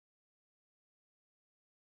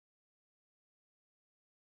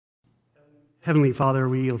Heavenly Father,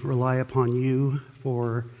 we rely upon you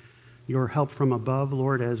for your help from above,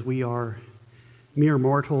 Lord, as we are mere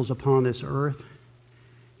mortals upon this earth.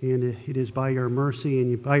 And it is by your mercy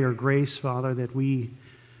and by your grace, Father, that we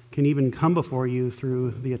can even come before you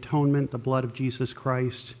through the atonement, the blood of Jesus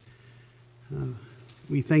Christ.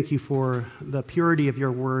 We thank you for the purity of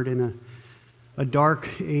your word in a dark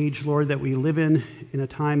age, Lord, that we live in a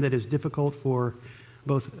time that is difficult for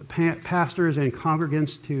both pastors and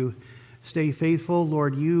congregants to stay faithful.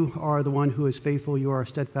 Lord, you are the one who is faithful. You are a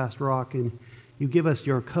steadfast rock, and you give us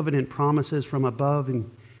your covenant promises from above, and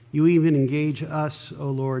you even engage us,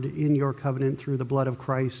 O Lord, in your covenant through the blood of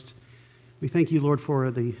Christ. We thank you, Lord,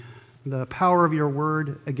 for the power of your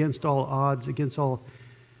word against all odds, against all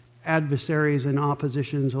adversaries and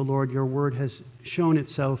oppositions. O Lord, your word has shown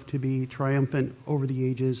itself to be triumphant over the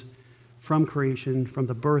ages, from creation, from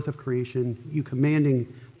the birth of creation, you commanding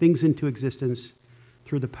things into existence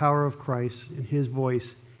through the power of Christ and his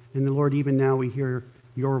voice. And the Lord, even now we hear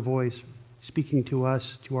your voice speaking to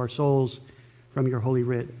us, to our souls, from your holy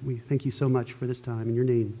writ. We thank you so much for this time. In your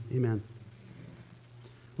name, amen.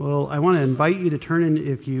 Well, I want to invite you to turn in,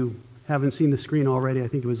 if you haven't seen the screen already, I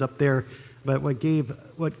think it was up there, but what Gabe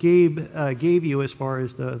gave you as far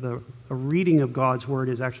as the reading of God's word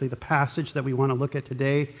is actually the passage that we want to look at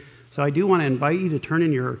today. So I do want to invite you to turn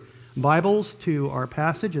in your Bibles to our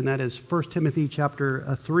passage, and that is 1 Timothy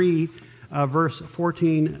chapter 3, verse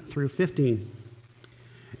 14 through 15.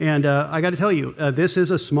 And I got to tell you, this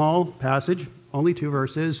is a small passage, only 2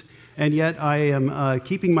 verses, and yet I am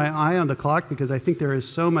keeping my eye on the clock because I think there is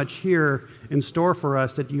so much here in store for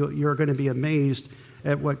us that you're going to be amazed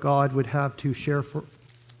at what God would have to share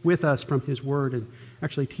with us from his word and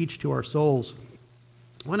actually teach to our souls.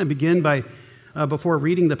 I want to begin by before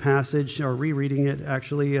reading the passage, or rereading it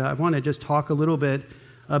actually, I want to just talk a little bit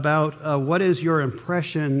about what is your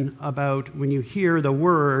impression about when you hear the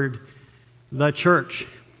word, the church.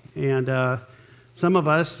 And some of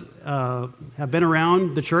us have been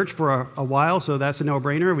around the church for a while, so that's a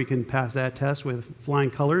no-brainer. We can pass that test with flying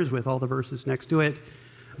colors with all the verses next to it.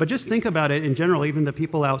 But just think about it in general, even the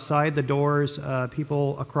people outside the doors,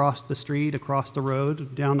 people across the street, across the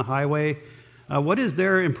road, down the highway. What is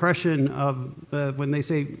their impression of, when they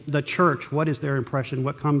say the church, what is their impression?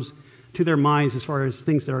 What comes to their minds as far as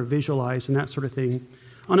things that are visualized and that sort of thing?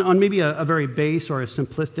 On maybe a very base or a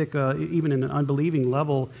simplistic, even in an unbelieving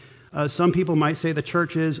level, some people might say the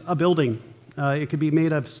church is a building. It could be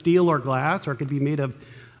made of steel or glass, or it could be made of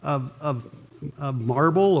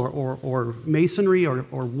marble or masonry or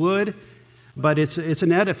wood. But it's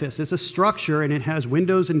an edifice, it's a structure, and it has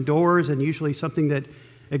windows and doors, and usually something that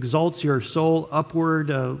exalts your soul upward,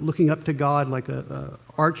 looking up to God, like an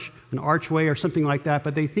archway or something like that.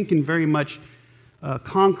 But they think in very much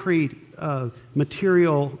concrete,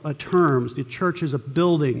 material terms. The church is a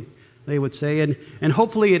building, they would say, and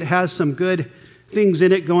hopefully it has some good things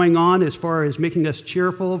in it going on as far as making us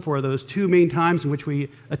cheerful for those 2 main times in which we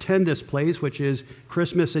attend this place, which is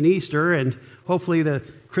Christmas and Easter. And hopefully the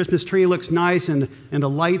Christmas tree looks nice, and the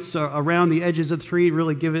lights around the edges of the tree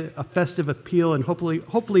really give it a festive appeal, and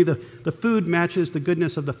hopefully the food matches the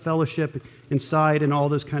goodness of the fellowship inside and all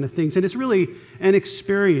those kind of things. And it's really an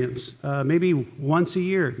experience, maybe once a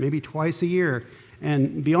year, maybe twice a year,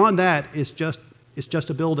 and beyond that, it's just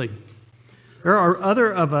a building. There are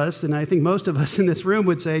other of us, and I think most of us in this room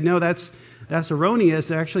would say, no, that's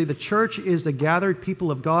erroneous. Actually, the church is the gathered people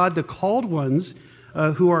of God, the called ones,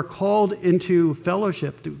 who are called into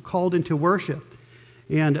fellowship, called into worship.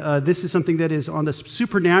 And this is something that is on the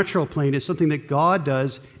supernatural plane. It's something that God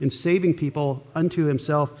does in saving people unto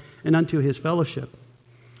himself and unto his fellowship.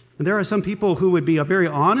 And there are some people who would be very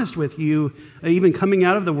honest with you, even coming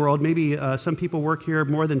out of the world. Maybe some people work here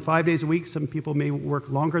more than 5 days a week. Some people may work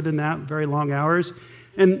longer than that, very long hours.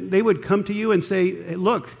 And they would come to you and say, hey,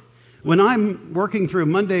 look, when I'm working through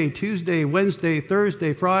Monday, Tuesday, Wednesday,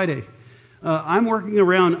 Thursday, Friday, I'm working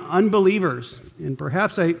around unbelievers, and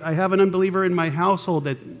perhaps I have an unbeliever in my household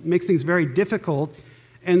that makes things very difficult.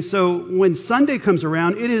 And so when Sunday comes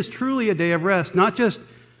around, it is truly a day of rest, not just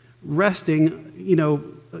resting,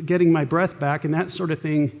 getting my breath back and that sort of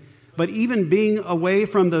thing, but even being away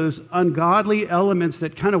from those ungodly elements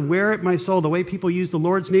that kind of wear at my soul, the way people use the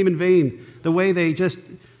Lord's name in vain, the way they just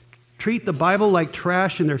treat the Bible like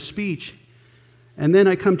trash in their speech. And then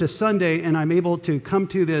I come to Sunday and I'm able to come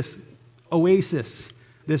to this oasis,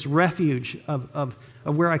 this refuge of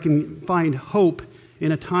where I can find hope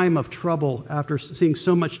in a time of trouble after seeing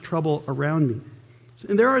so much trouble around me.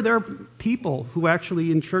 And there are people who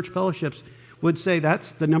actually in church fellowships would say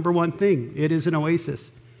that's the number one thing. It is an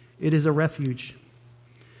oasis. It is a refuge.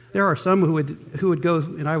 There are some who would go,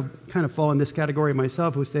 and I kind of fall in this category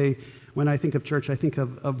myself, who say, when I think of church, I think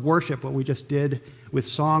of worship, what we just did with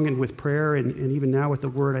song and with prayer, and even now with the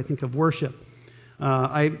word, I think of worship.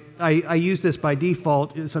 I use this by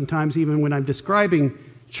default sometimes, even when I'm describing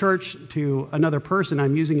church to another person,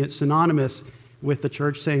 I'm using it synonymous with the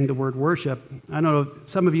church, saying the word worship. I don't know,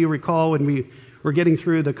 some of you recall when we were getting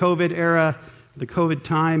through the COVID era, the COVID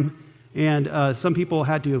time, and some people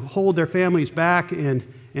had to hold their families back, and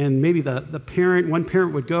maybe one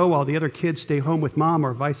parent would go while the other kids stay home with mom,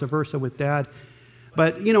 or vice versa with dad.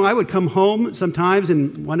 But, I would come home sometimes,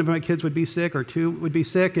 and one of my kids would be sick, or two would be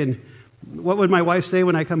sick, and what would my wife say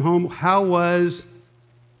when I come home? How was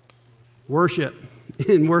worship?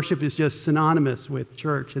 And worship is just synonymous with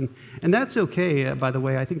church, and that's okay, by the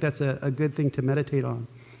way. I think that's a good thing to meditate on.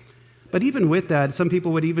 But even with that, some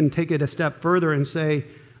people would even take it a step further and say,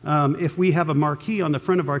 if we have a marquee on the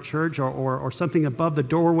front of our church, or something above the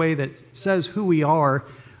doorway that says who we are,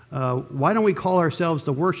 why don't we call ourselves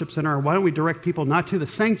the worship center? Why don't we direct people not to the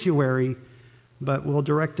sanctuary, but we'll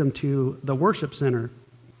direct them to the worship center?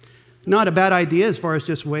 Not a bad idea as far as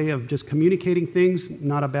just way of just communicating things.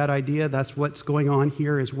 Not a bad idea. That's what's going on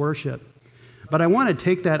here is worship. But I want to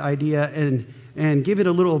take that idea and give it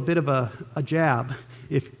a little bit of a jab,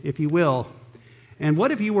 if you will. And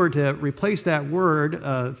what if you were to replace that word,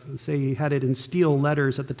 say you had it in steel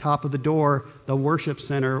letters at the top of the door, the worship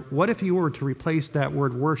center, what if you were to replace that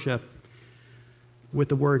word worship with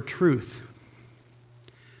the word truth?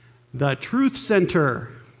 The truth center.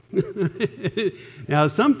 Now,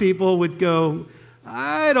 some people would go,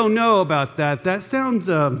 I don't know about that. That sounds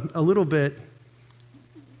a little bit,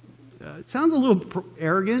 it sounds a little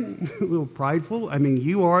arrogant, a little prideful. I mean,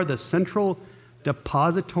 you are the central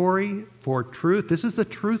depository for truth. This is the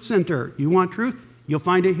truth center. You want truth? You'll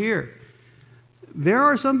find it here. There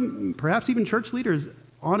are some, perhaps even church leaders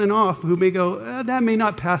on and off, who may go, that may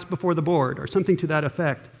not pass before the board, or something to that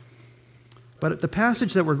effect. But the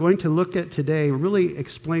passage that we're going to look at today really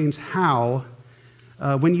explains how,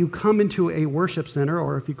 when you come into a worship center,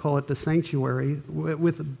 or if you call it the sanctuary,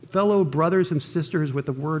 with fellow brothers and sisters with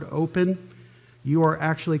the word open, you are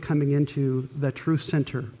actually coming into the truth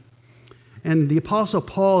center. And the Apostle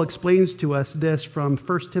Paul explains to us this from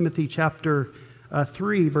 1 Timothy chapter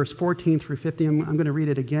 3, verse 14 through 15. I'm going to read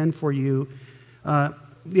it again for you.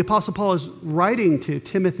 The Apostle Paul is writing to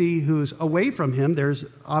Timothy, who's away from him. There's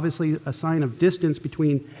obviously a sign of distance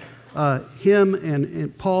between him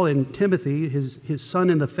and Paul and Timothy, his son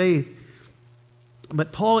in the faith.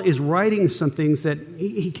 But Paul is writing some things that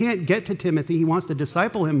he can't get to Timothy. He wants to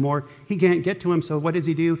disciple him more. He can't get to him, so what does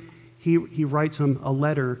he do? He writes him a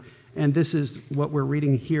letter. And this is what we're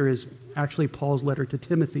reading here is actually Paul's letter to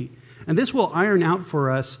Timothy. And this will iron out for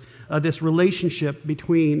us this relationship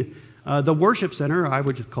between the worship center, I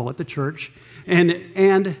would just call it the church,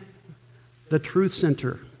 and the truth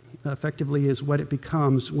center, effectively is what it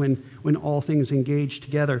becomes when all things engage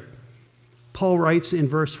together. Paul writes in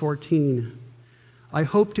verse 14, I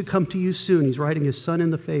hope to come to you soon. He's writing his son in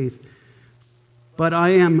the faith. But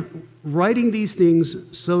I am writing these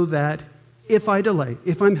things so that if I delay,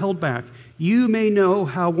 if I'm held back, you may know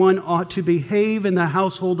how one ought to behave in the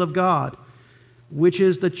household of God, which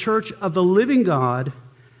is the church of the living God,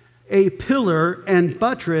 a pillar and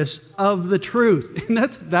buttress of the truth. And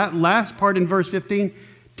that last part in verse 15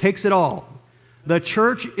 takes it all. The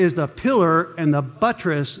church is the pillar and the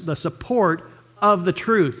buttress, the support of the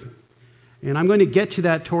truth. And I'm going to get to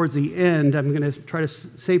that towards the end. I'm going to try to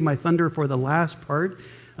save my thunder for the last part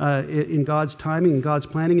in God's timing and God's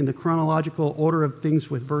planning in the chronological order of things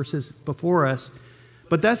with verses before us.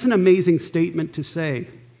 But that's an amazing statement to say.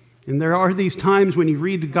 And there are these times when you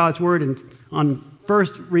read God's word and on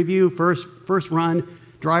first review, first run,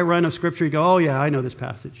 dry run of Scripture, you go, oh yeah, I know this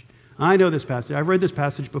passage. I know this passage. I've read this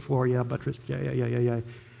passage before. Yeah, Buttress. Yeah.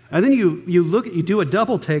 And then you you do a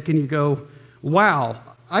double take and you go, wow,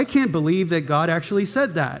 I can't believe that God actually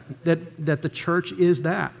said that the church is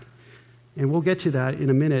that. And we'll get to that in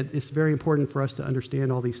a minute. It's very important for us to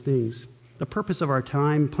understand all these things. The purpose of our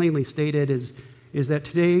time, plainly stated, is that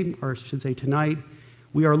today, or I should say tonight,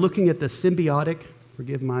 we are looking at the symbiotic,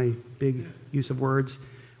 forgive my big use of words,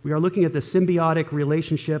 we are looking at the symbiotic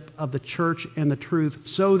relationship of the church and the truth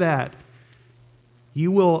so that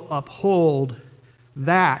you will uphold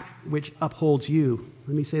that which upholds you.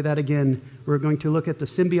 Let me say that again. We're going to look at the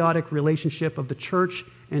symbiotic relationship of the church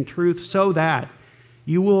and truth so that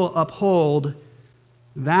you will uphold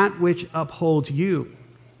that which upholds you.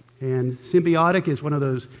 And symbiotic is one of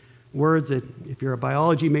those words that if you're a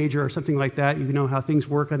biology major or something like that, you know how things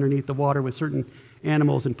work underneath the water with certain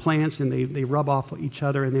animals and plants, and they rub off each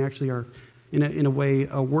other, and they actually are in a way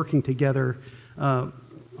working together on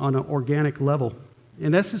an organic level.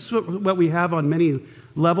 And this is what we have on many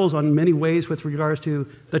levels, on many ways with regards to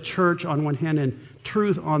the church on one hand and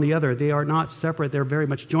truth on the other. They are not separate. They're very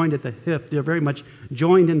much joined at the hip. They're very much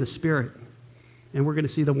joined in the Spirit. And we're going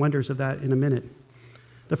to see the wonders of that in a minute.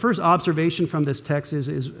 The first observation from this text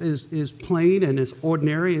is plain and it's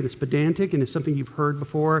ordinary and it's pedantic and it's something you've heard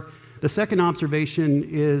before. The second observation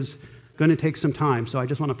is going to take some time, so I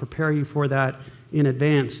just want to prepare you for that in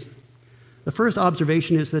advance. The first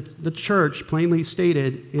observation is that the church, plainly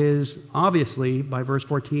stated, is obviously, by verse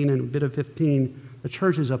 14 and a bit of 15, the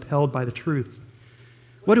church is upheld by the truth.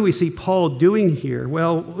 What do we see Paul doing here?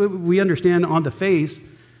 Well, we understand on the face,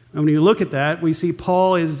 and when you look at that, we see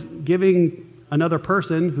Paul is giving another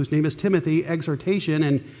person, whose name is Timothy,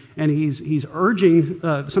 exhortation, and he's urging,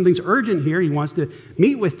 something's urgent here. He wants to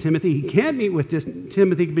meet with Timothy. He can't meet with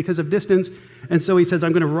Timothy because of distance, and so he says,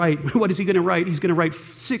 I'm going to write. What is he going to write? He's going to write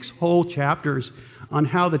 6 whole chapters on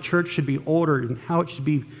how the church should be ordered and how it should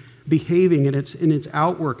be behaving in its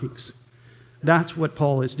outworkings. That's what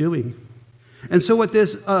Paul is doing. And so what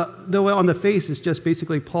this, though on the face, is just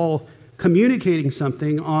basically Paul communicating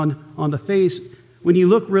something on the face, when you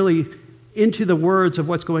look really into the words of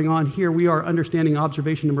what's going on here, we are understanding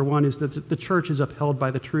observation number 1 is that the church is upheld by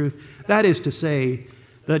the truth. That is to say,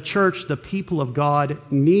 the church, the people of God,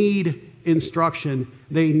 need instruction.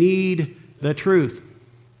 They need the truth.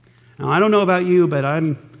 Now, I don't know about you, but I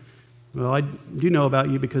do know about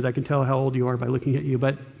you because I can tell how old you are by looking at you,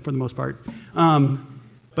 but for the most part.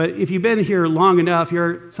 But if you've been here long enough,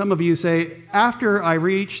 some of you say, after I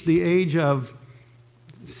reach the age of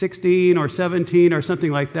 16 or 17 or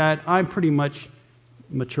something like that, I'm pretty much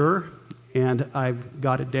mature and I've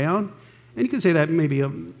got it down. And you can say that maybe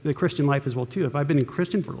of the Christian life as well too. If I've been in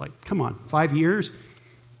Christian for 5 years,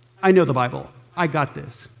 I know the Bible. I got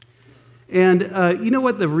this. And you know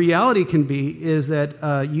what the reality can be is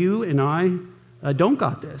that you and I don't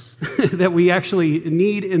got this, that we actually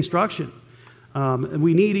need instruction.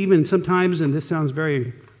 We need even sometimes, and this sounds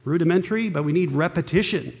very rudimentary, but we need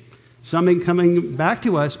repetition. Something coming back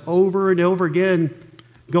to us over and over again,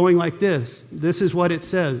 going like this. This is what it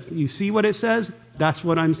says. You see what it says? That's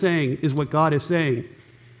what I'm saying, is what God is saying.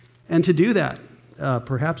 And to do that,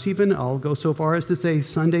 perhaps even, I'll go so far as to say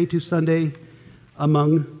Sunday to Sunday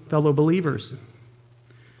among fellow believers.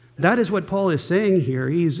 That is what Paul is saying here.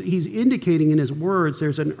 He's indicating in his words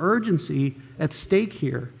there's an urgency at stake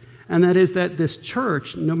here. And that is that this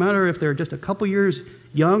church, no matter if they're just a couple years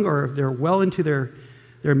young or if they're well into their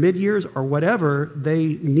mid-years or whatever,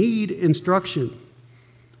 they need instruction.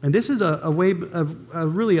 And this is a way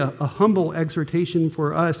of really a humble exhortation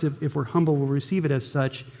for us, if we're humble, we'll receive it as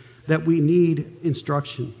such, that we need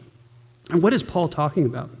instruction. And what is Paul talking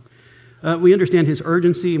about? We understand his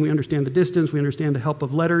urgency, and we understand the distance, we understand the help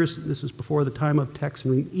of letters. This is before the time of text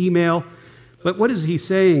and email. But what is he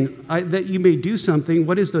saying? That you may do something.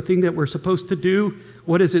 What is the thing that we're supposed to do?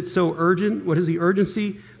 What is it so urgent? What is the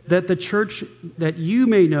urgency? That the church, that you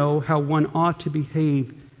may know how one ought to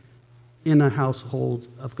behave in the household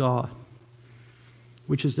of God,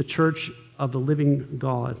 which is the church of the living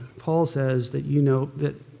God. Paul says that you know,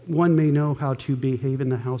 that one may know how to behave in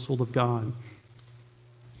the household of God.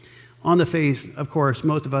 On the face, of course,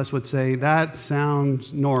 most of us would say, that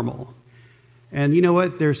sounds normal. And you know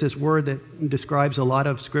what? There's this word that describes a lot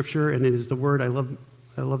of Scripture, and it is the word, I love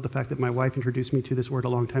the fact that my wife introduced me to this word a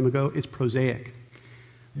long time ago. It's prosaic.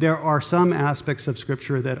 There are some aspects of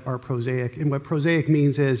Scripture that are prosaic, and what prosaic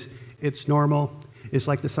means is it's normal. It's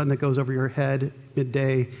like the sun that goes over your head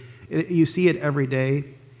midday. You see it every day.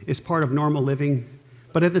 It's part of normal living,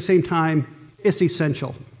 but at the same time, it's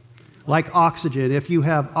essential. Like oxygen. If you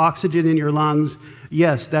have oxygen in your lungs,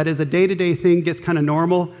 yes, that is a day-to-day thing, gets kind of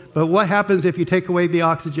normal, but what happens if you take away the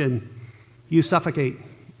oxygen? You suffocate.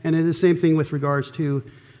 And it's the same thing with regards to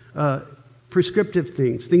prescriptive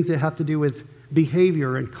things that have to do with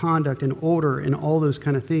behavior and conduct and order and all those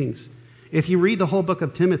kind of things. If you read the whole book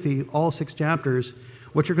of Timothy, all 6 chapters,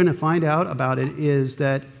 what you're going to find out about it is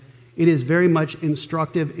that it is very much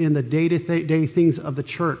instructive in the day-to-day things of the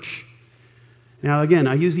church. Now, again,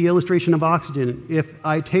 I use the illustration of oxygen. If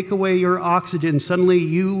I take away your oxygen, suddenly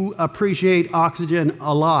you appreciate oxygen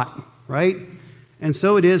a lot, right? And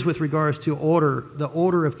so it is with regards to order, the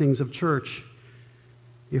order of things of church.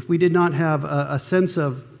 If we did not have a sense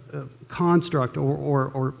of construct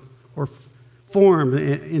or form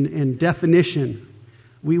and definition,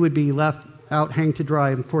 we would be left out hanged to dry.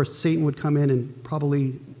 Of course, Satan would come in and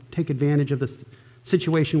probably take advantage of the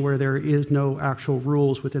situation where there is no actual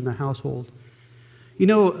rules within the household. You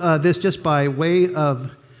know, this just by way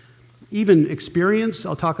of even experience.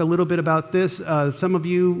 I'll talk a little bit about this. Some of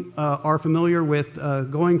you are familiar with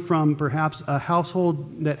going from perhaps a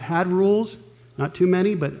household that had rules, not too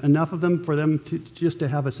many, but enough of them for them to just to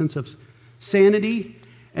have a sense of sanity.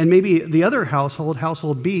 And maybe the other household,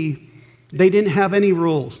 household B, they didn't have any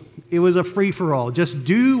rules. It was a free-for-all. Just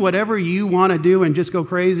do whatever you want to do and just go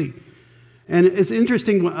crazy. And it's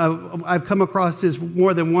interesting, I've come across this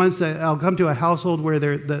more than once. That I'll come to a household where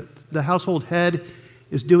the household head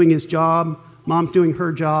is doing his job, mom's doing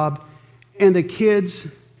her job, and the kids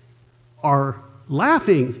are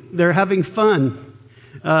laughing. They're having fun.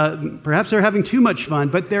 Perhaps they're having too much fun,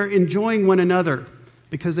 but they're enjoying one another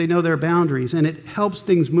because they know their boundaries, and it helps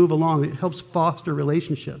things move along. It helps foster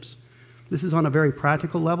relationships. This is on a very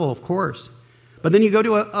practical level, of course. But then you go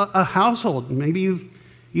to a household. Maybe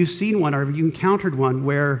you've seen one or you encountered one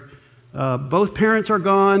where both parents are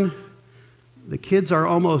gone. The kids are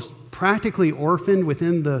almost practically orphaned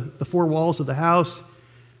within the four walls of the house.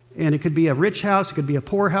 And it could be a rich house, it could be a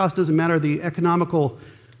poor house, doesn't matter the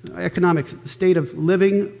economic state of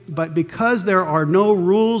living. But because there are no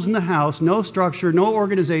rules in the house, no structure, no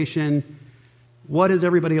organization, what is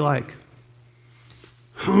everybody like?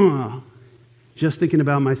 Just thinking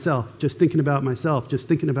about myself, just thinking about myself, just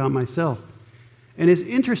thinking about myself. And it's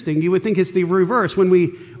interesting, you would think it's the reverse. When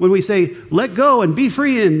we say, let go and be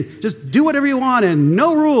free and just do whatever you want and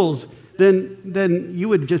no rules, then you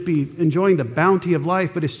would just be enjoying the bounty of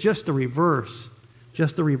life, but it's just the reverse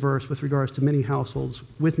with regards to many households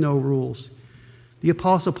with no rules. The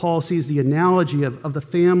Apostle Paul sees the analogy of the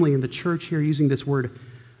family and the church here using this word,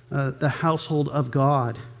 the household of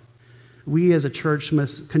God. We as a church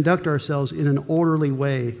must conduct ourselves in an orderly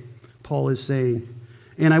way, Paul is saying.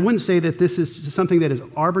 And I wouldn't say that this is something that is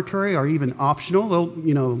arbitrary or even optional.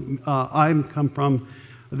 Well, I come from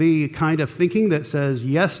the kind of thinking that says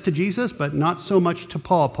yes to Jesus, but not so much to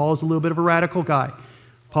Paul. Paul's a little bit of a radical guy.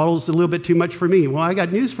 Paul's a little bit too much for me. Well, I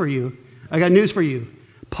got news for you.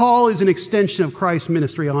 Paul is an extension of Christ's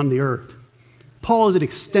ministry on the earth. Paul is an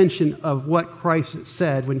extension of what Christ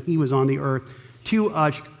said when he was on the earth to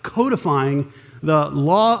us, codifying the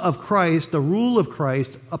law of Christ, the rule of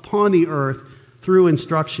Christ upon the earth through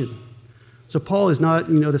instruction. So Paul is not,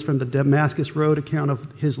 you know this from the Damascus Road account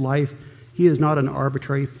of his life, he is not an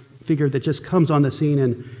arbitrary figure that just comes on the scene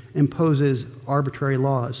and imposes arbitrary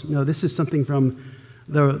laws. No, this is something from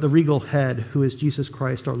the regal head, who is Jesus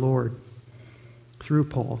Christ our Lord, through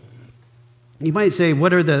Paul. You might say,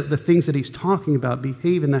 what are the things that he's talking about?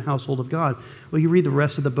 Behave in the household of God. Well, you read the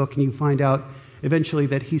rest of the book and you find out eventually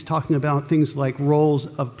that he's talking about things like roles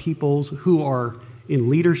of peoples who are in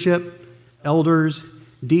leadership, elders,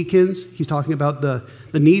 deacons. He's talking about the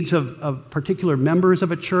needs of particular members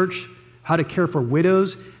of a church, how to care for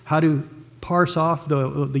widows, how to parse off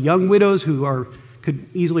the young widows who could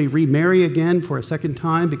easily remarry again for a second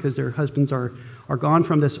time because their husbands are gone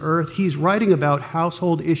from this earth. He's writing about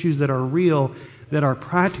household issues that are real, that are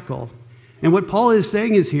practical. And what Paul is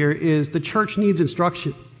saying is the church needs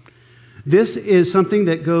instruction. This is something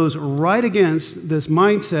that goes right against this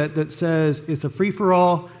mindset that says it's a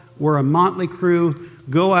free-for-all, we're a motley crew,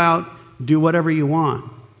 go out, do whatever you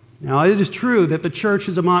want. Now, it is true that the church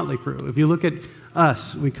is a motley crew. If you look at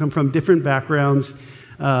us, we come from different backgrounds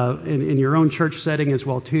in your own church setting as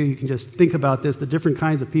well, too. You can just think about this. The different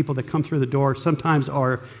kinds of people that come through the door sometimes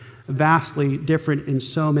are vastly different in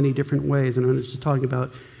so many different ways. And I'm just talking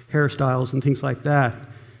about hairstyles and things like that.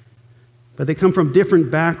 But they come from different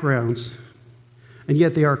backgrounds, and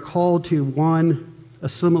yet they are called to one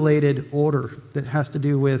assimilated order that has to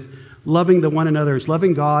do with loving the one another's,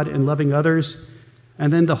 loving God and loving others,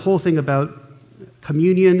 and then the whole thing about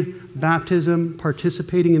communion, baptism,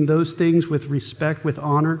 participating in those things with respect, with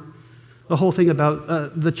honor, the whole thing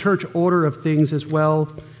about the church order of things as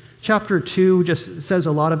well. Chapter 2 just says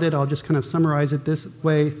a lot of it. I'll just kind of summarize it this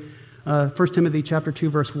way. 1 Timothy chapter 2,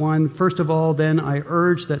 verse 1, first of all, then I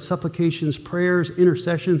urge that supplications, prayers,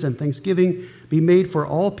 intercessions, and thanksgiving be made for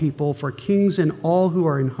all people, for kings and all who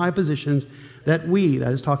are in high positions, that we,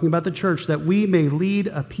 that is talking about the church, that we may lead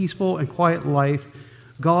a peaceful and quiet life,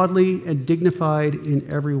 godly and dignified in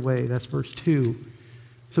every way. That's verse 2.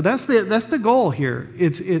 So that's the goal here.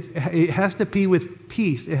 It has to be with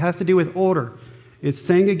peace. It has to do with order. It's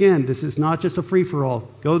saying again, this is not just a free-for-all.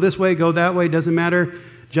 Go this way, go that way, doesn't matter.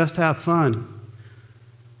 Just have fun.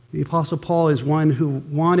 The Apostle Paul is one who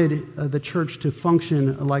wanted the church to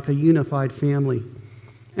function like a unified family.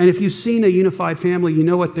 And if you've seen a unified family, you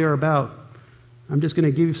know what they're about. I'm just going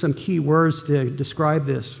to give you some key words to describe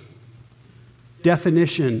this.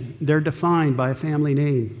 Definition, they're defined by a family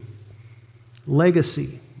name.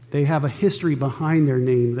 Legacy, they have a history behind their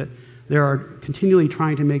name that They are continually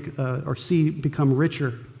trying to make or see become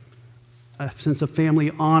richer, a sense of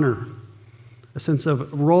family honor, a sense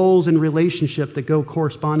of roles and relationship that go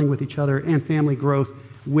corresponding with each other, and family growth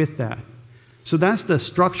with that. So that's the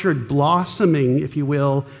structured blossoming, if you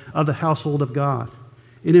will, of the household of God.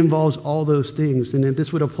 It involves all those things, and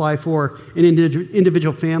this would apply for an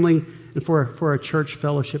individual family and for a church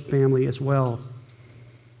fellowship family as well.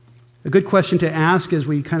 A good question to ask as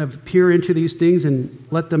we kind of peer into these things and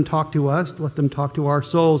let them talk to us, let them talk to our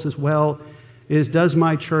souls as well, is, does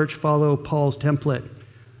my church follow Paul's template?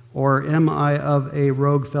 Or am I of a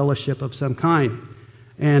rogue fellowship of some kind?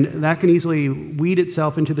 And that can easily weed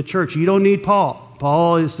itself into the church. You don't need Paul.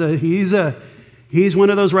 Paul is he's one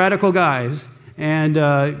of those radical guys, and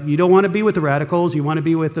you don't want to be with the radicals. You want to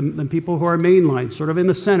be with the people who are mainline, sort of in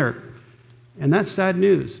the center. And that's sad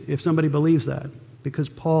news if somebody believes that, because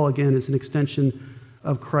Paul, again, is an extension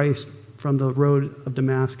of Christ from the road of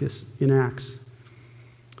Damascus in Acts.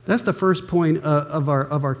 That's the first point of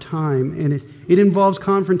our time, and it involves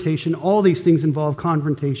confrontation. All these things involve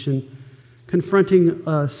confrontation, confronting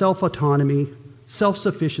self-autonomy,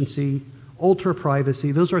 self-sufficiency,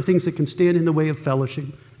 ultra-privacy. Those are things that can stand in the way of fellowship.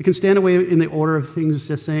 It can stand away in the order of things,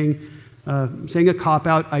 just saying a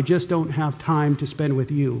cop-out, I just don't have time to spend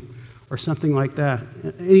with you, or something like that.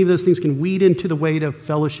 Any of those things can weed into the weight of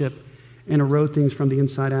fellowship and erode things from the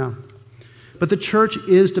inside out. But the church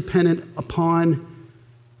is dependent upon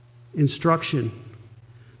instruction.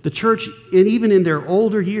 The church, and even in their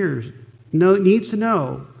older years, needs to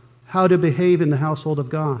know how to behave in the household of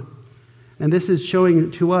God. And this is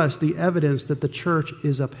showing to us the evidence that the church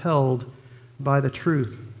is upheld by the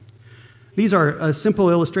truth. These are simple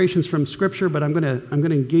illustrations from Scripture, but I'm going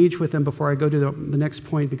to engage with them before I go to the next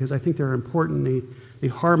point, because I think they're important. They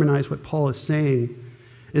harmonize what Paul is saying.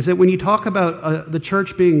 Is that when you talk about the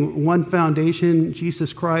church being one foundation,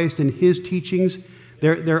 Jesus Christ and his teachings,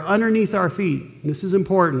 they're underneath our feet. This is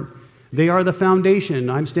important. They are the foundation.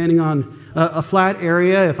 I'm standing on a flat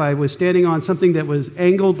area. If I was standing on something that was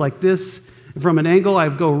angled like this, from an angle,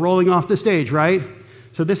 I'd go rolling off the stage, right?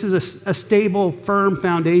 So this is a stable, firm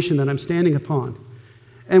foundation that I'm standing upon.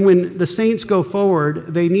 And when the saints go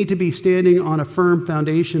forward, they need to be standing on a firm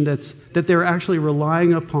foundation that they're actually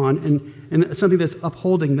relying upon, and something that's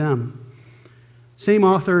upholding them. Same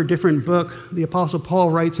author, different book. The Apostle Paul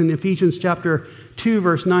writes in Ephesians chapter 2,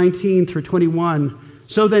 verse 19 through 21,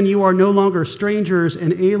 "So then you are no longer strangers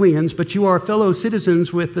and aliens, but you are fellow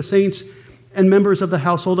citizens with the saints and members of the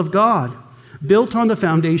household of God, built on the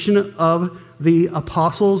foundation of the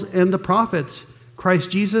apostles and the prophets,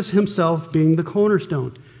 Christ Jesus himself being the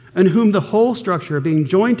cornerstone, in whom the whole structure, being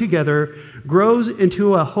joined together, grows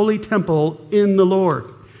into a holy temple in the Lord."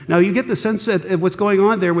 Now you get the sense that what's going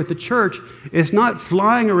on there with the church is not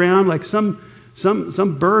flying around like some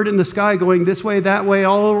bird in the sky going this way, that way,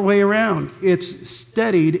 all the way around. It's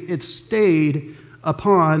stayed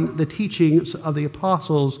upon the teachings of the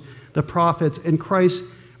apostles, the prophets, and Christ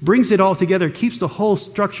brings it all together, keeps the whole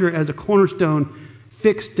structure as a cornerstone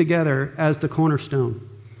fixed together as the cornerstone.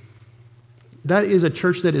 That is a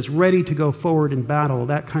church that is ready to go forward in battle,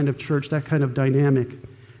 that kind of church, that kind of dynamic.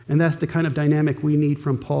 And that's the kind of dynamic we need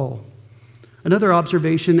from Paul. Another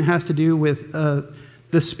observation has to do with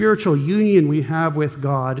the spiritual union we have with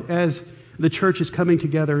God as the church is coming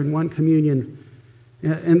together in one communion.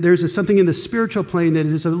 And there's something in the spiritual plane that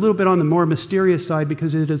is a little bit on the more mysterious side,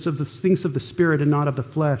 because it is of the things of the Spirit and not of the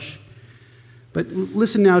flesh. But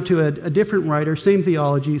listen now to a different writer, same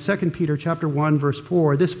theology, 2 Peter chapter 1, verse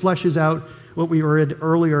 4. This fleshes out what we read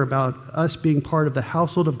earlier about us being part of the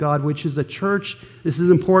household of God, which is the church, this is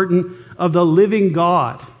important, of the living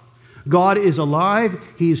God. God is alive,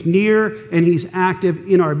 he's near, and he's active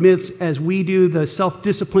in our midst as we do the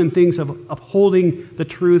self-disciplined things of upholding the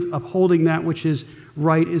truth, upholding that which is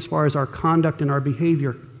right as far as our conduct and our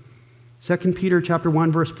behavior. 2 Peter chapter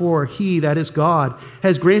 1, verse 4, "He, that is God,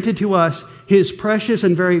 has granted to us his precious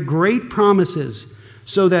and very great promises,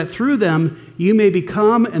 so that through them you may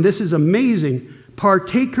become," and this is amazing,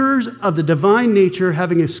 "partakers of the divine nature,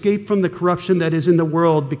 having escaped from the corruption that is in the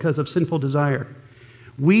world because of sinful desire."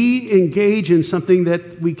 We engage in something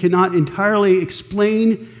that we cannot entirely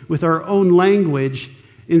explain with our own language.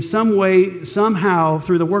 In some way, somehow,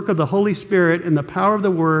 through the work of the Holy Spirit and the power of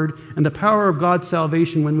the Word and the power of God's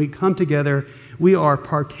salvation, when we come together, we are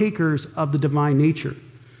partakers of the divine nature.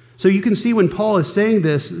 So you can see when Paul is saying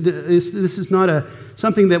this is not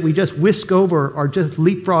something that we just whisk over or just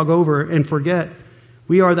leapfrog over and forget.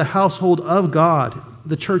 We are the household of God,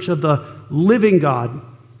 the church of the living God,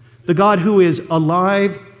 the God who is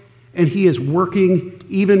alive, and he is working.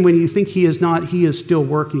 Even when you think he is not, he is still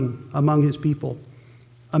working among his people.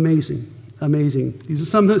 Amazing, amazing.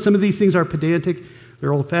 Some of these things are pedantic.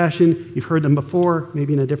 They're old-fashioned. You've heard them before,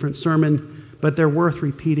 maybe in a different sermon, but they're worth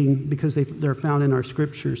repeating because they're found in our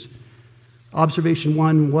scriptures. Observation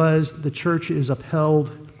 1 was the church is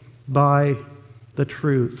upheld by the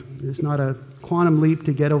truth. It's not a quantum leap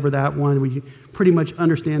to get over that one. We pretty much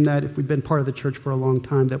understand that if we've been part of the church for a long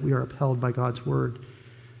time, that we are upheld by God's word.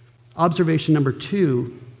 Observation number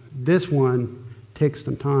 2, this one takes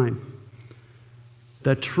some time.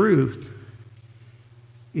 The truth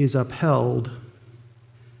is upheld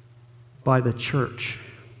by the church.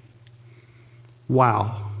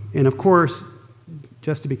 Wow. And of course,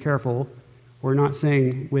 just to be careful, we're not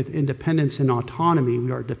saying with independence and autonomy.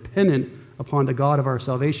 We are dependent upon the God of our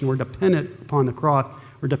salvation. We're dependent upon the cross.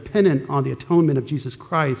 We're dependent on the atonement of Jesus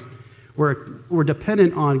Christ. We're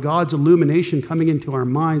dependent on God's illumination coming into our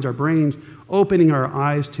minds, our brains, opening our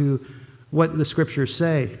eyes to what the scriptures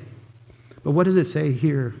say. But what does it say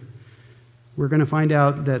here? We're going to find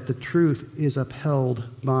out that the truth is upheld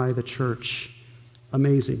by the church.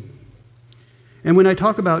 Amazing. And when I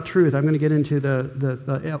talk about truth, I'm going to get into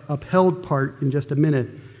the upheld part in just a minute.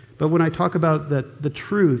 But when I talk about the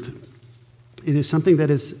truth, it is something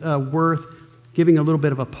that is worth giving a little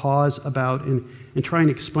bit of a pause about and trying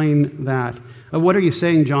to explain that. What are you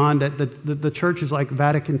saying, John, that the church is like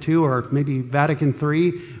Vatican II or maybe Vatican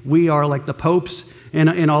III? We are like the popes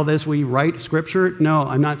and all this, we write scripture? No,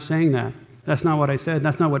 I'm not saying that. That's not what I said.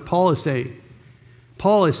 That's not what Paul is saying.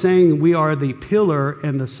 Paul is saying we are the pillar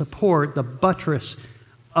and the support, the buttress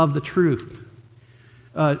of the truth.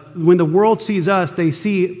 When the world sees us, they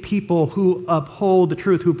see people who uphold the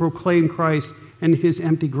truth, who proclaim Christ and his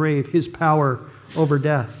empty grave, his power over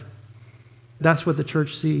death. That's what the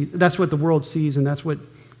church sees. That's what the world sees, and that's what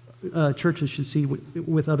churches should see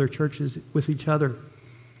with other churches, with each other.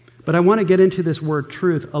 But I want to get into this word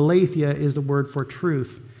truth. Aletheia is the word for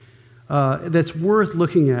truth. That's worth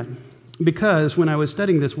looking at, because when I was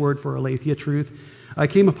studying this word for aletheia, truth, I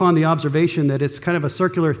came upon the observation that it's kind of a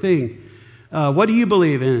circular thing. What do you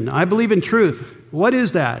believe in? I believe in truth. What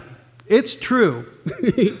is that? It's true.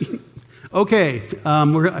 Okay,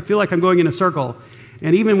 I feel like I'm going in a circle.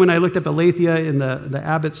 And even when I looked up aletheia in the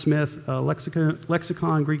Abbott Smith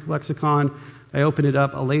lexicon, Greek lexicon, I opened it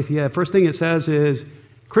up, aletheia. First thing it says is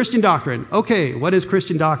Christian doctrine. Okay, what is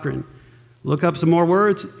Christian doctrine? Look up some more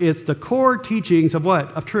words. It's the core teachings of what?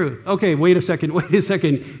 Of truth. Okay, wait a second.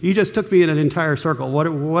 You just took me in an entire circle. What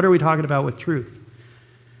are we talking about with truth?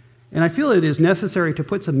 And I feel it is necessary to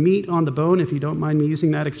put some meat on the bone, if you don't mind me using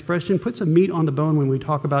that expression. Put some meat on the bone when we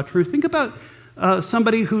talk about truth. Think about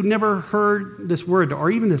somebody who never heard this word or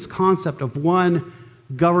even this concept of one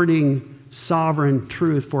governing sovereign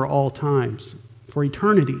truth for all times, for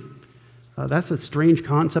eternity. That's a strange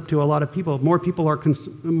concept to a lot of people. More people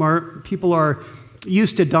are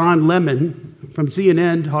used to Don Lemon from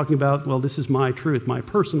CNN talking about, well, this is my truth, my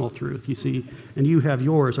personal truth, you see, and you have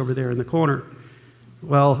yours over there in the corner.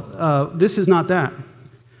 Well, this is not that.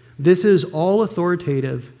 This is all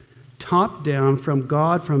authoritative, top down from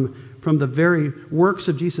God, from the very works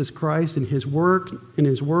of Jesus Christ and his work and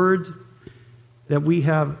his words, that we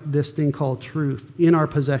have this thing called truth in our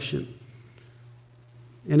possession.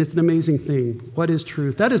 And it's an amazing thing. What is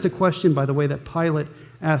truth? That is the question, by the way, that Pilate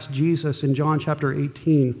asked Jesus in John chapter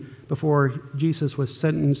 18 before Jesus was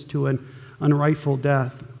sentenced to an unrightful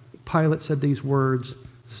death. Pilate said these words,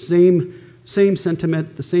 same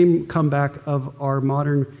sentiment, the same comeback of our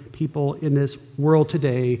modern people in this world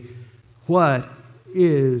today. What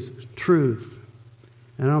is truth?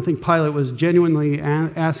 And I don't think Pilate was genuinely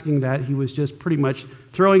asking that. He was just pretty much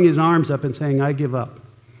throwing his arms up and saying, I give up.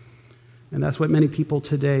 And that's what many people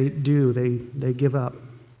today do. They give up.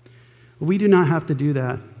 We do not have to do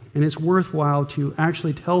that. And it's worthwhile to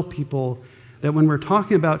actually tell people that when we're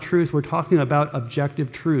talking about truth, we're talking about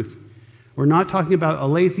objective truth. We're not talking about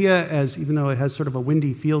aletheia, as even though it has sort of a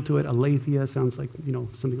windy feel to it. Aletheia sounds like,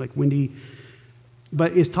 something like windy.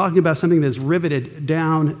 But it's talking about something that's riveted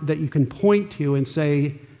down that you can point to and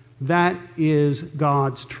say, that is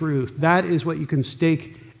God's truth. That is what you can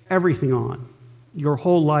stake everything on. Your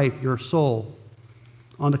whole life, your soul,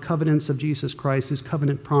 on the covenants of Jesus Christ, his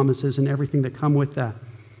covenant promises, and everything that come with that.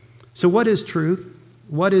 So what is truth?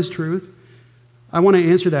 What is truth? I want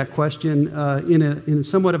to answer that question in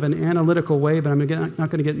somewhat of an analytical way, but I'm not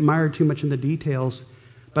going to get mired too much in the details.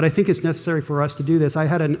 But I think it's necessary for us to do this. I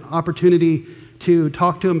had an opportunity to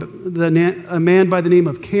talk to a man by the name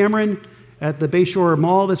of Cameron at the Bayshore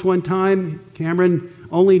Mall this one time. Cameron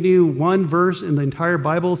only knew one verse in the entire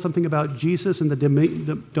Bible, something about Jesus and the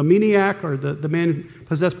demoniac, or the man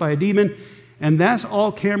possessed by a demon. And that's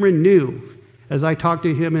all Cameron knew as I talked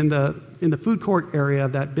to him in the in the food court area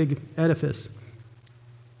of that big edifice.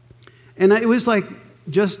 And it was like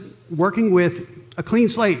just working with a clean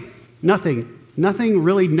slate. Nothing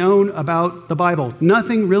really known about the Bible.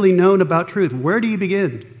 Nothing really known about truth. Where do you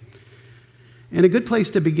begin? And a good place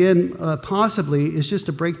to begin, possibly, is just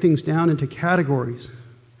to break things down into categories.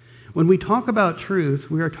 When we talk about truth,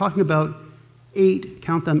 we are talking about 8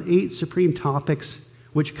 supreme topics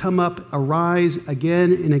which arise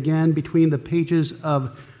again and again between the pages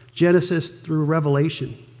of Genesis through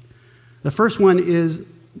Revelation. The first one is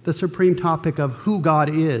the supreme topic of who God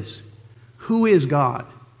is. Who is God?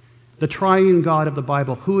 The triune God of the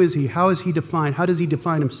Bible. Who is he? How is he defined? How does he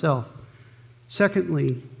define himself?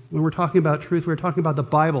 Secondly, when we're talking about truth, we're talking about the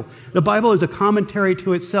Bible. The Bible is a commentary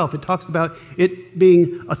to itself. It talks about it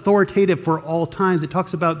being authoritative for all times. The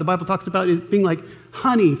Bible talks about it being like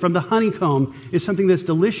honey from the honeycomb. Is something that's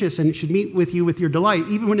delicious and it should meet with you with your delight.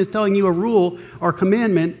 Even when it's telling you a rule or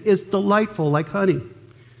commandment, is delightful like honey.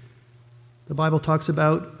 The Bible talks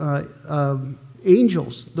about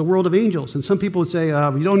angels, the world of angels. And some people would say,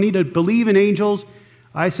 you don't need to believe in angels.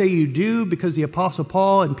 I say you do, because the Apostle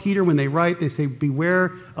Paul and Peter, when they write, they say,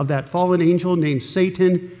 beware of that fallen angel named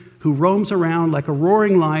Satan, who roams around like a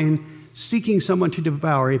roaring lion, seeking someone to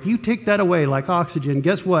devour. If you take that away like oxygen,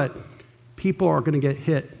 guess what? People are going to get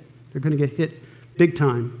hit. They're going to get hit big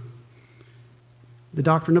time. The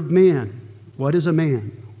doctrine of man. What is a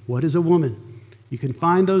man? What is a woman? You can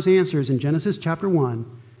find those answers in Genesis chapter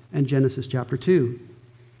 1 and Genesis chapter 2.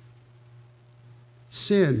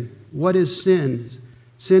 Sin. What is sin?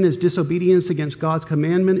 Sin is disobedience against God's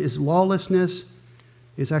commandment, is lawlessness,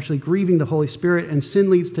 is actually grieving the Holy Spirit, and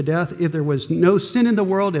sin leads to death. If there was no sin in the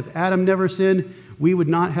world, if Adam never sinned, we would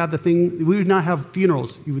not have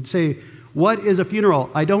funerals. You would say, what is a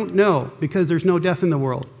funeral? I don't know, because there's no death in the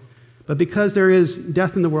world. But because there is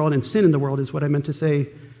death in the world and sin in the world is what I meant to say,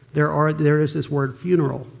 there is this word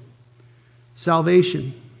funeral.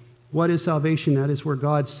 Salvation. What is salvation? That is where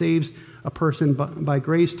God saves a person by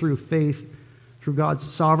grace through faith, through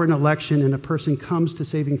God's sovereign election, and a person comes to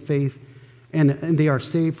saving faith, and they are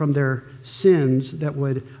saved from their sins that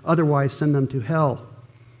would otherwise send them to hell.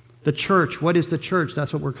 The church. What is the church?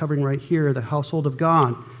 That's what we're covering right here, the household of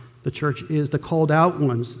God. The church is the called out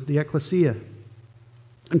ones, the ecclesia.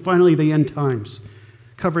 And finally, the end times,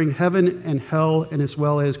 covering heaven and hell, and as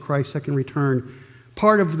well as Christ's second return.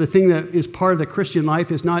 Part of the thing that is part of the Christian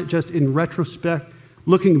life is not just in retrospect,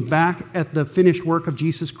 looking back at the finished work of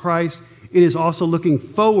Jesus Christ. It is also looking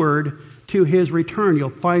forward to his return.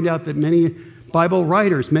 You'll find out that many Bible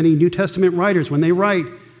writers, many New Testament writers, when they write,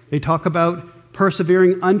 they talk about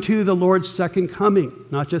persevering unto the Lord's second coming,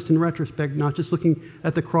 not just in retrospect, not just looking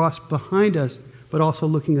at the cross behind us, but also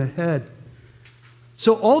looking ahead.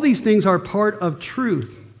 So all these things are part of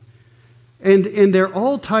truth. And they're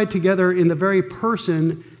all tied together in the very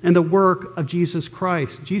person and the work of Jesus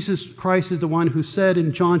Christ. Jesus Christ is the one who said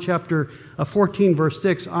in John chapter 14, verse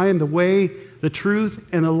 6, I am the way, the truth,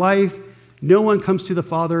 and the life. No one comes to the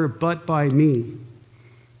Father but by me.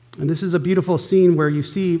 And this is a beautiful scene where you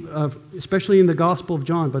see, especially in the Gospel of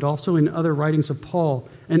John, but also in other writings of Paul,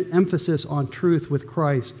 an emphasis on truth with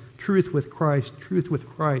Christ, truth with Christ, truth with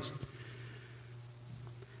Christ.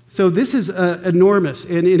 So this is enormous,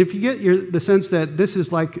 and if you get the sense that this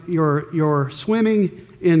is like you're swimming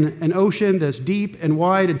in an ocean that's deep and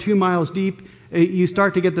wide and 2 miles deep, you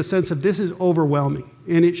start to get the sense of this is overwhelming,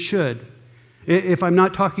 and it should. If I'm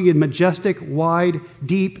not talking in majestic, wide,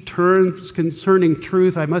 deep terms concerning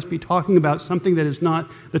truth, I must be talking about something that is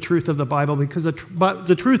not the truth of the Bible, because the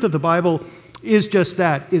truth of the Bible is just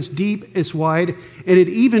that. It's deep, it's wide, and it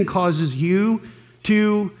even causes you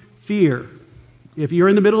to fear. If you're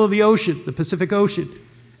in the middle of the ocean, the Pacific Ocean,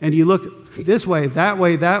 and you look this way, that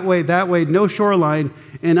way, that way, that way, no shoreline,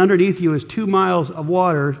 and underneath you is 2 miles of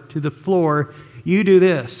water to the floor, you do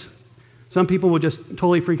this. Some people will just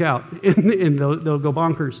totally freak out, and they'll go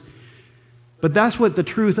bonkers. But that's what the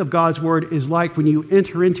truth of God's Word is like when you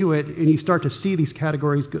enter into it and you start to see these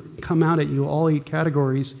categories come out at you, all 8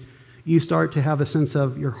 categories, you start to have a sense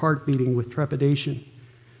of your heart beating with trepidation.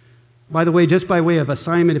 By the way, just by way of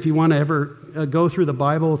assignment, if you want to ever go through the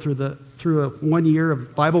Bible, through a 1 year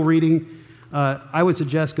of Bible reading, I would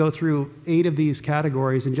suggest go through 8 of these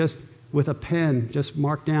categories and just with a pen, just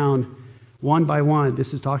mark down one by one.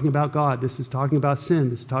 This is talking about God. This is talking about sin.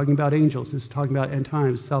 This is talking about angels. This is talking about end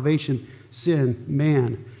times, salvation, sin,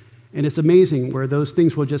 man. And it's amazing where those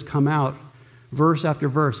things will just come out verse after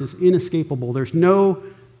verse. It's inescapable. There's no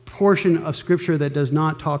portion of Scripture that does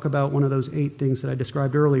not talk about one of those 8 things that I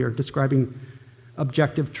described earlier, describing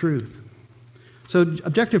objective truth. So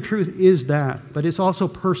objective truth is that, but it's also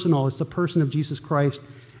personal. It's the person of Jesus Christ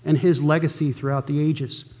and his legacy throughout the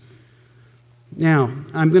ages. Now,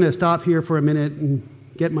 I'm going to stop here for a minute and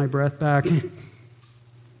get my breath back.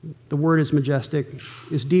 The word is majestic,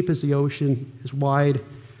 as deep as the ocean, as wide.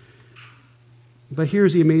 But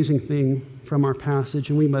here's the amazing thing from our passage,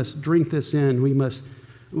 and we must drink this in. We must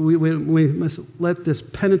let this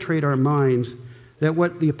penetrate our minds, that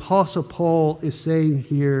what the Apostle Paul is saying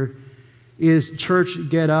here is, church,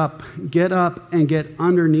 get up and get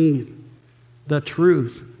underneath the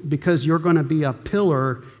truth, because you're going to be a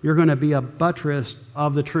pillar, you're going to be a buttress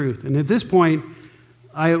of the truth. And at this point,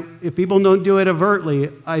 if people don't do it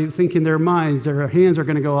overtly, I think in their minds, their hands are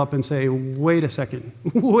going to go up and say, wait a second,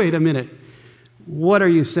 wait a minute, what are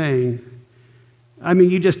you saying? I mean,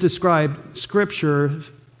 you just described Scripture,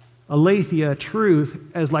 aletheia, truth,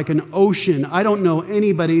 as like an ocean. I don't know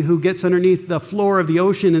anybody who gets underneath the floor of the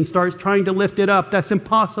ocean and starts trying to lift it up. That's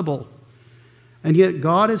impossible. And yet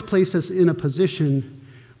God has placed us in a position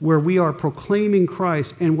where we are proclaiming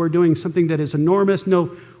Christ, and we're doing something that is enormous. No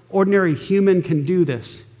ordinary human can do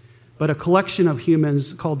this, but a collection of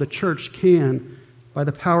humans called the church can, by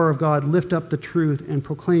the power of God, lift up the truth and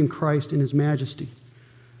proclaim Christ in his majesty.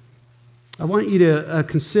 I want you to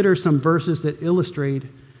consider some verses that illustrate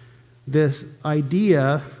this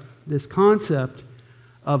idea, this concept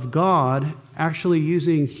of God actually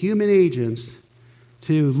using human agents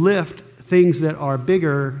to lift things that are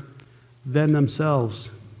bigger than themselves.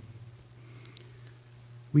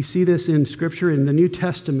 We see this in Scripture in the New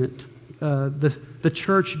Testament, the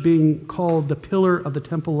church being called the pillar of the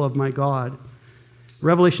temple of my God.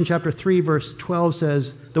 Revelation chapter 3, verse 12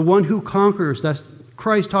 says, the one who conquers, that's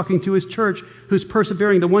Christ talking to his church, who's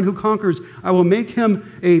persevering, the one who conquers, I will make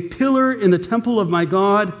him a pillar in the temple of my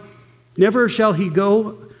God. Never shall he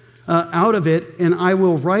go out of it, and I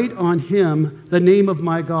will write on him the name of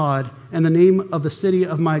my God and the name of the city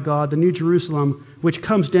of my God, the New Jerusalem, which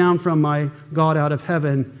comes down from my God out of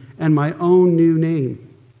heaven, and my own new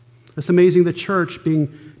name. It's amazing, the church being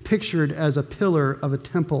pictured as a pillar of a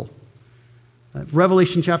temple.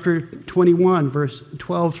 Revelation chapter 21, verse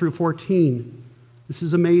 12 through 14. This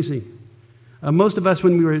is amazing. Most of us,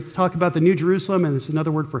 when we were talking about the New Jerusalem, and it's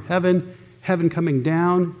another word for heaven, heaven coming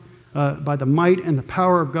down by the might and the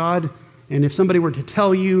power of God. And if somebody were to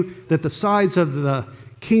tell you that the sides of the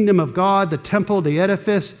kingdom of God, the temple, the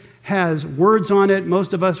edifice, has words on it,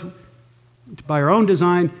 most of us, by our own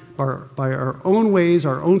design, or by our own ways,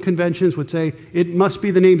 our own conventions, would say it must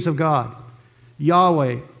be the names of God.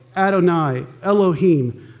 Yahweh, Adonai,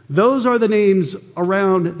 Elohim. Those are the names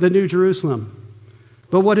around the New Jerusalem.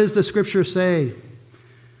 But what does the Scripture say?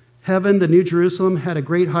 Heaven, the New Jerusalem, had a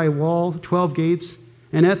great high wall, 12 gates,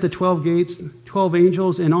 and at the 12 gates, 12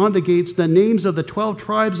 angels, and on the gates, the names of the 12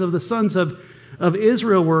 tribes of the sons of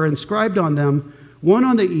Israel were inscribed on them, one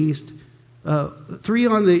on the east, 3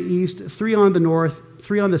 on the east, 3 on the north,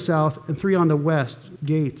 3 on the south, and 3 on the west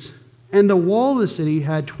gates. And the wall of the city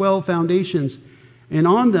had 12 foundations, and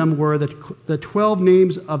on them were the 12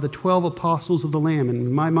 names of the 12 apostles of the Lamb. And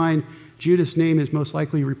in my mind, Judas' name is most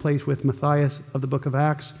likely replaced with Matthias of the book of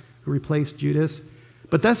Acts, who replaced Judas.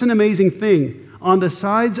 But that's an amazing thing. On the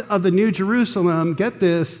sides of the New Jerusalem, get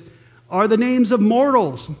this, are the names of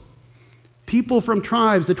mortals. People from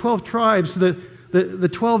tribes, the 12 tribes, the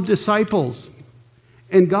 12 disciples.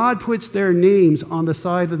 And God puts their names on the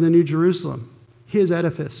side of the New Jerusalem, his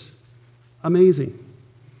edifice. Amazing.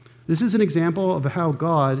 This is an example of how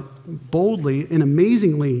God boldly and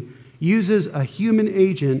amazingly uses a human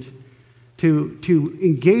agent to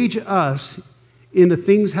engage us in the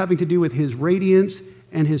things having to do with his radiance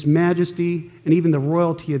and his majesty and even the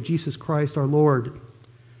royalty of Jesus Christ our Lord.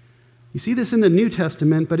 You see this in the New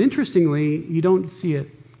Testament, but interestingly, you don't see it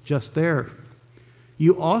just there.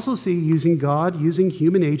 You also see God using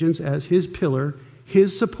human agents as his pillar,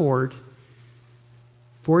 his support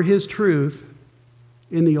for his truth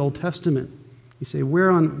in the Old Testament. You say,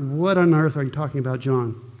 what on earth are you talking about,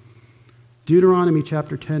 John? Deuteronomy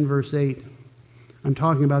chapter 10, verse 8. I'm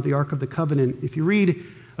talking about the Ark of the Covenant. If you read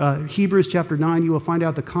Hebrews chapter 9, you will find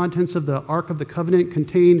out the contents of the Ark of the Covenant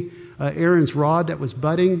contained Aaron's rod that was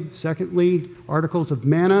budding. Secondly, articles of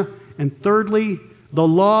manna. And thirdly, the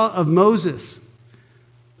law of Moses.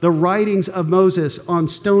 The writings of Moses on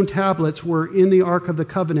stone tablets were in the Ark of the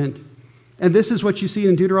Covenant. And this is what you see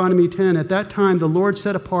in Deuteronomy 10. At that time, the Lord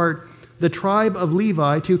set apart the tribe of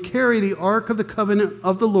Levi to carry the Ark of the Covenant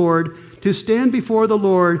of the Lord, to stand before the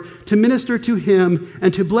Lord, to minister to him,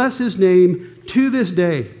 and to bless his name to this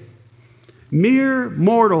day. Mere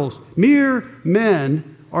mortals, mere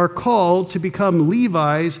men are called to become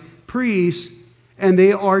Levi's priests, and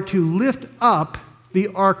they are to lift up the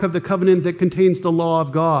Ark of the Covenant that contains the law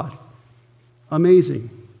of God. Amazing.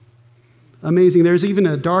 amazing. There's even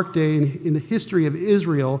a dark day in the history of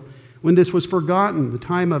Israel when this was forgotten. The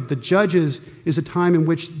time of the Judges is a time in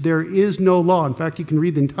which there is no law. In fact, you can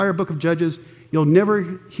read the entire book of Judges. You'll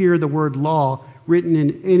never hear the word law written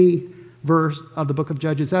in any verse of the book of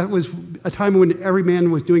Judges. That was a time when every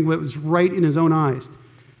man was doing what was right in his own eyes.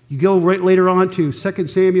 You go right later on to 2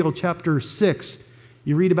 Samuel chapter 6.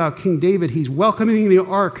 You read about King David. He's welcoming the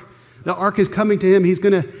ark. The ark is coming to him. He's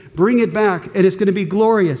going to bring it back, and it's going to be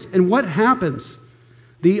glorious. And what happens?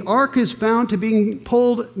 The ark is found to be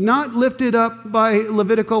pulled, not lifted up by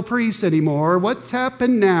Levitical priests anymore. What's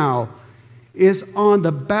happened now is on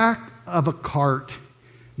the back of a cart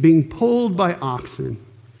being pulled by oxen.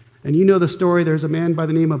 And you know the story. There's a man by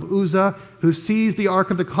the name of Uzzah who sees the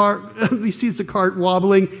ark of the cart, he sees the cart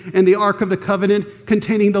wobbling, and the ark of the covenant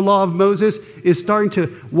containing the law of Moses is starting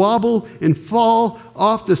to wobble and fall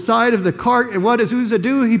off the side of the cart. And what does Uzzah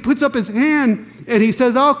do? He puts up his hand and he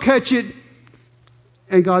says, "I'll catch it."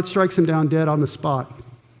 And God strikes him down dead on the spot.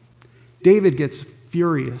 David gets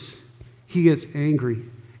furious. He gets angry.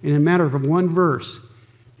 In a matter of one verse,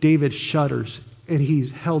 David shudders and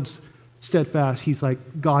he's held steadfast. He's like,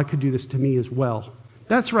 God could do this to me as well.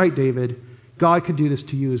 That's right, David. God could do this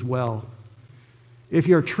to you as well. If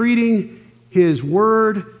you're treating his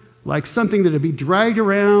word like something that would be dragged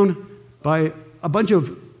around by a bunch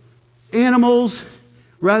of animals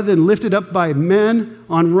rather than lifted up by men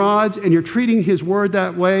on rods, and you're treating his word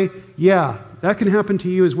that way, yeah, that can happen to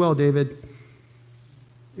you as well, David.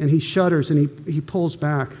 And he shudders and he pulls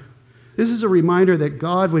back. This is a reminder that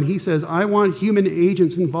God, when he says, I want human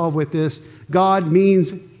agents involved with this, God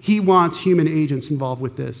means he wants human agents involved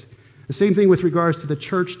with this. The same thing with regards to the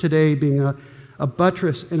church today being a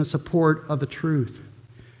buttress and a support of the truth.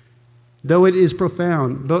 Though it is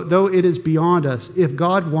profound, though it is beyond us, if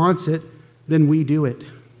God wants it, then we do it.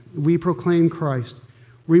 We proclaim Christ.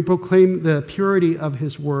 We proclaim the purity of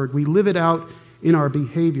his word. We live it out in our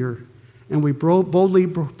behavior, and we boldly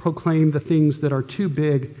proclaim the things that are too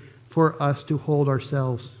big for us to hold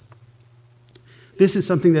ourselves. This is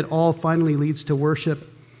something that all finally leads to worship.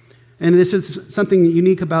 And this is something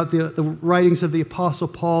unique about the writings of the Apostle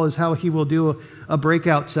Paul, is how he will do a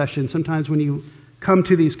breakout session. Sometimes when you come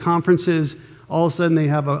to these conferences, all of a sudden they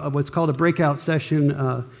have what's called a breakout session.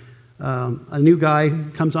 A new guy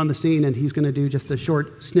comes on the scene and he's going to do just a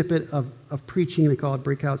short snippet of preaching. They call it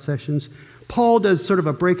breakout sessions. Paul does sort of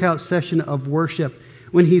a breakout session of worship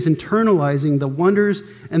when he's internalizing the wonders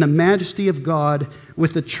and the majesty of God,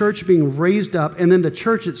 with the church being raised up, and then the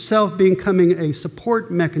church itself becoming a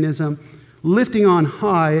support mechanism, lifting on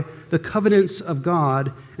high the covenants of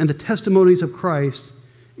God and the testimonies of Christ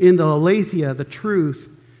in the aletheia, the truth.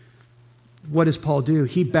 What does Paul do?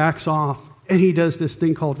 He backs off and he does this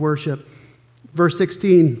thing called worship. Verse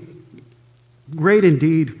 16, great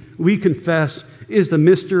indeed, we confess, is the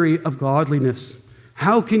mystery of godliness.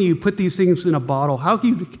 How can you put these things in a bottle? How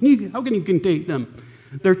can you contain them?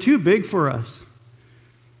 They're too big for us.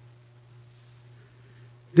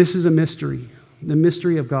 This is a mystery, the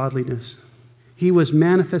mystery of godliness. He was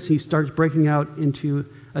manifest. He starts breaking out into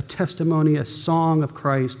a testimony, a song of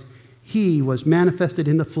Christ. He was manifested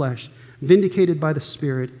in the flesh, vindicated by the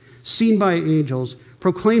Spirit, seen by angels,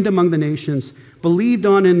 proclaimed among the nations, believed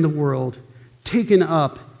on in the world, taken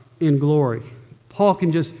up in glory. Paul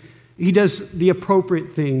he does the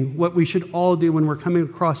appropriate thing, what we should all do when we're coming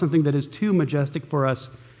across something that is too majestic for us,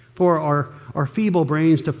 for our feeble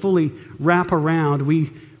brains to fully wrap around.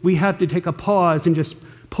 We have to take a pause and just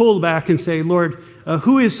pull back and say, Lord,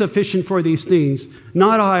 who is sufficient for these things?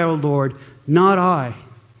 Not I, O Lord, not I.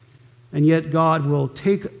 And yet God will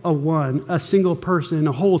take a single person,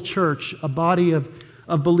 a whole church, a body of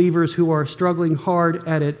believers who are struggling hard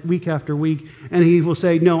at it week after week, and he will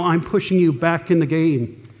say, no, I'm pushing you back in the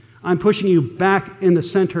game. I'm pushing you back in the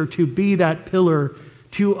center to be that pillar,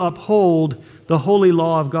 to uphold the holy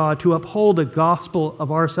law of God, to uphold the gospel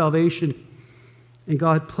of our salvation. And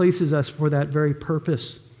God places us for that very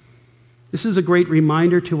purpose. This is a great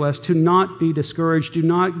reminder to us to not be discouraged, do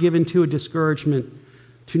not give into a discouragement,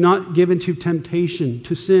 to not give into temptation,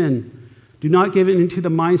 to sin. Do not give into the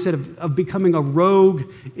mindset of becoming a rogue,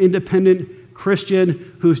 independent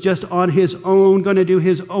Christian who's just on his own, going to do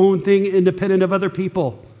his own thing independent of other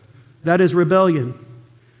people. That is rebellion.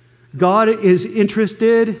 God is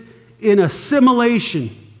interested in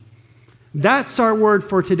assimilation. That's our word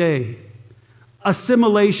for today.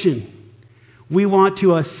 Assimilation. We want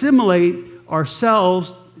to assimilate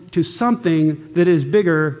ourselves to something that is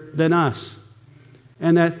bigger than us.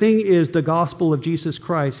 And that thing is the gospel of Jesus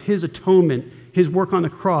Christ, his atonement, his work on the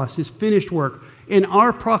cross, his finished work. And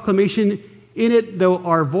our proclamation In it, though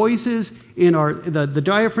our voices in the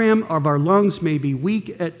diaphragm of our lungs may be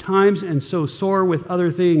weak at times and so sore with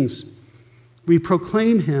other things, we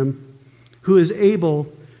proclaim him who is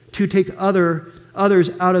able to take others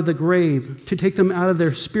out of the grave, to take them out of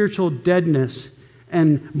their spiritual deadness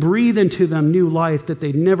and breathe into them new life that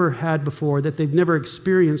they never had before, that they've never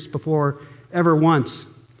experienced before, ever once.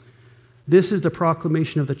 This is the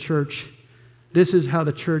proclamation of the church. This is how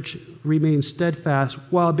the church remains steadfast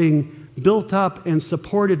while being built up and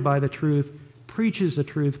supported by the truth, preaches the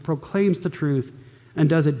truth, proclaims the truth, and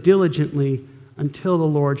does it diligently until the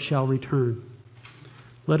Lord shall return.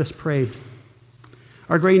 Let us pray.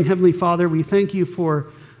 Our great and heavenly Father, we thank you for,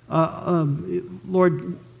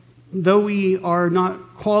 Lord, though we are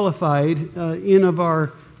not qualified in of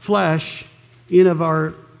our flesh, in of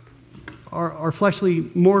our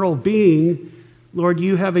fleshly mortal being, Lord,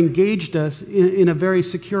 you have engaged us in a very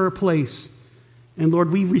secure place. And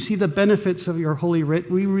Lord, we receive the benefits of your holy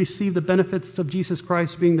writ. We receive the benefits of Jesus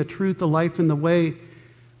Christ being the truth, the life, and the way.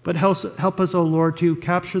 But help us, O Lord, to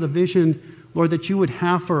capture the vision, Lord, that you would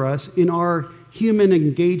have for us in our human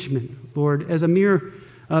engagement, Lord, as a mere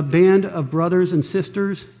band of brothers and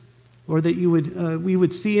sisters, Lord, that we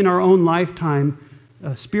would see in our own lifetime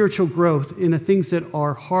spiritual growth in the things that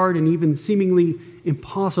are hard and even seemingly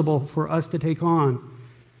impossible for us to take on.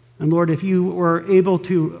 And Lord, if you were able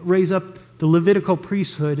to raise up the Levitical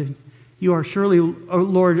priesthood, you are surely,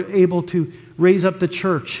 Lord, able to raise up the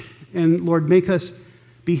church and, Lord, make us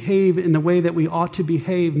behave in the way that we ought to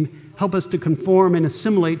behave. Help us to conform and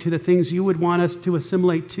assimilate to the things you would want us to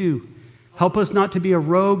assimilate to. Help us not to be a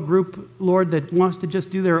rogue group, Lord, that wants to just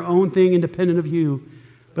do their own thing independent of you,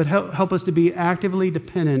 but help us to be actively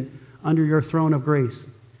dependent under your throne of grace.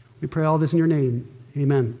 We pray all this in your name.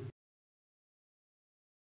 Amen.